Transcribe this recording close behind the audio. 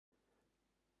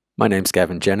My name's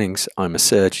Gavin Jennings. I'm a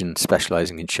surgeon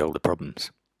specialising in shoulder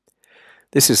problems.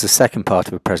 This is the second part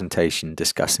of a presentation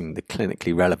discussing the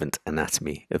clinically relevant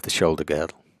anatomy of the shoulder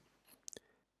girdle.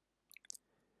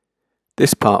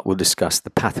 This part will discuss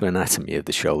the pathoanatomy of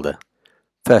the shoulder,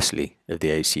 firstly of the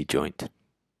AC joint.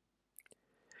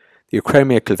 The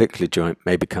acromioclavicular joint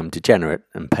may become degenerate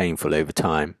and painful over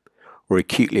time, or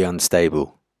acutely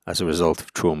unstable as a result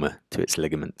of trauma to its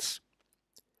ligaments.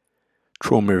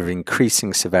 Trauma of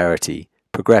increasing severity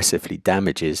progressively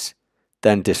damages,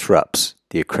 then disrupts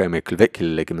the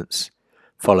acromioclavicular ligaments,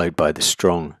 followed by the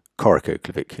strong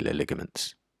coricoclavicular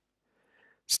ligaments.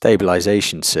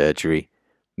 Stabilization surgery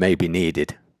may be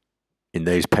needed in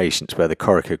those patients where the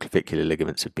coricoclavicular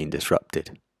ligaments have been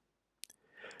disrupted.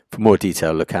 For more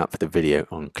detail, look out for the video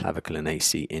on clavicle and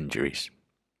AC injuries.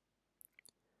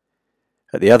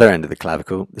 At the other end of the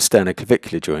clavicle, the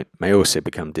sternoclavicular joint may also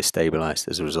become destabilized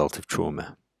as a result of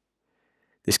trauma.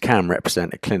 This can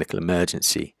represent a clinical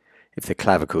emergency if the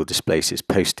clavicle displaces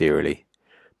posteriorly,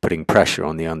 putting pressure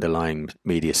on the underlying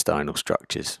mediastinal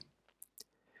structures.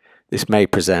 This may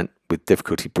present with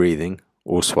difficulty breathing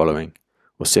or swallowing,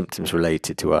 or symptoms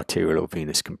related to arterial or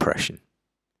venous compression.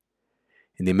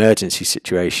 In the emergency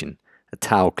situation, a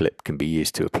towel clip can be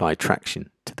used to apply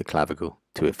traction to the clavicle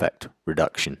to effect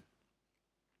reduction.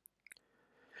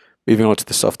 Moving on to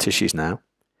the soft tissues now,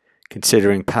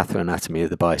 considering pathoanatomy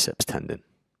of the biceps tendon.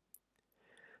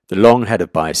 The long head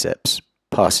of biceps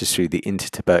passes through the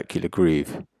intertubercular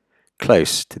groove,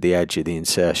 close to the edge of the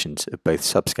insertions of both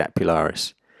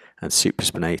subscapularis and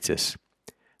supraspinatus,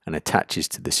 and attaches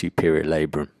to the superior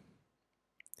labrum.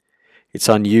 It's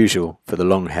unusual for the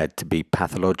long head to be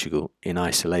pathological in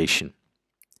isolation.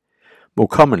 More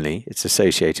commonly, it's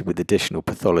associated with additional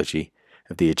pathology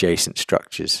of the adjacent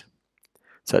structures,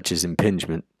 such as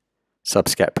impingement,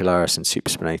 subscapularis and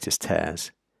supraspinatus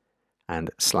tears, and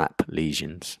slap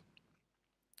lesions.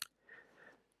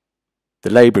 The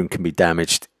labrum can be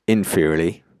damaged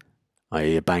inferiorly,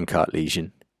 i.e. a Bankart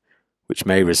lesion, which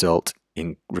may result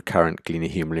in recurrent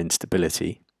glenohumeral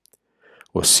instability,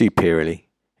 or superiorly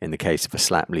in the case of a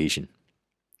slap lesion.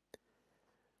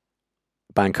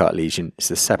 A Bankart lesion is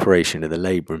the separation of the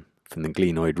labrum from the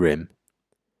glenoid rim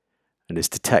and is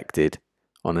detected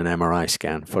on an MRI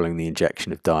scan following the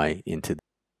injection of dye into the...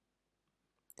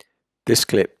 This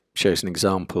clip shows an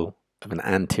example of an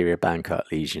anterior Bankart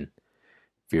lesion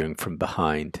viewing from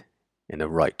behind in a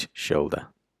right shoulder.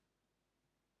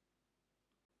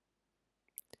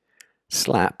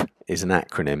 SLAP is an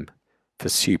acronym for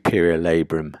superior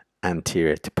labrum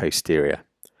anterior to posterior,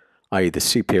 i.e. the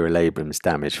superior labrum is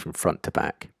damaged from front to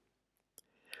back.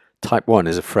 Type 1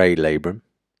 is a frayed labrum,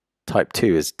 Type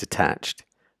 2 is detached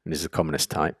and is the commonest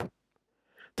type.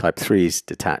 Type 3 is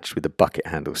detached with a bucket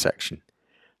handle section,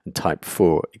 and Type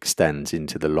 4 extends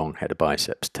into the long head of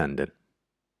biceps tendon.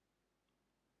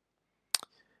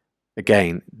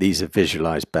 Again, these are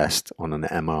visualized best on an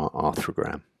MR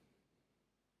arthrogram.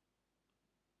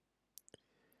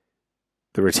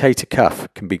 The rotator cuff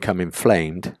can become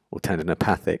inflamed or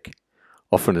tendinopathic,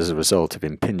 often as a result of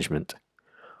impingement,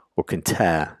 or can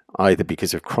tear either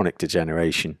because of chronic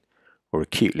degeneration or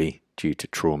acutely due to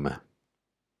trauma.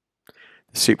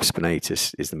 The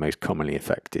supraspinatus is the most commonly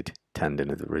affected tendon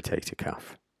of the rotator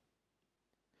cuff.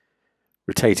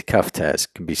 Rotator cuff tears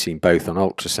can be seen both on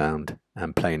ultrasound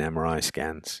and plain MRI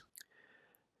scans.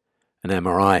 An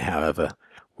MRI, however,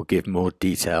 will give more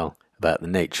detail about the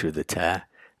nature of the tear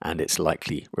and its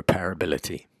likely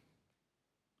repairability.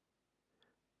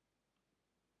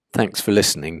 Thanks for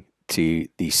listening to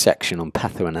the section on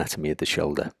pathoanatomy of the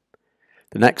shoulder.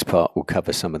 The next part will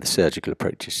cover some of the surgical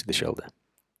approaches to the shoulder.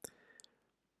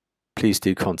 Please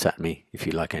do contact me if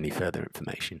you'd like any further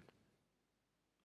information.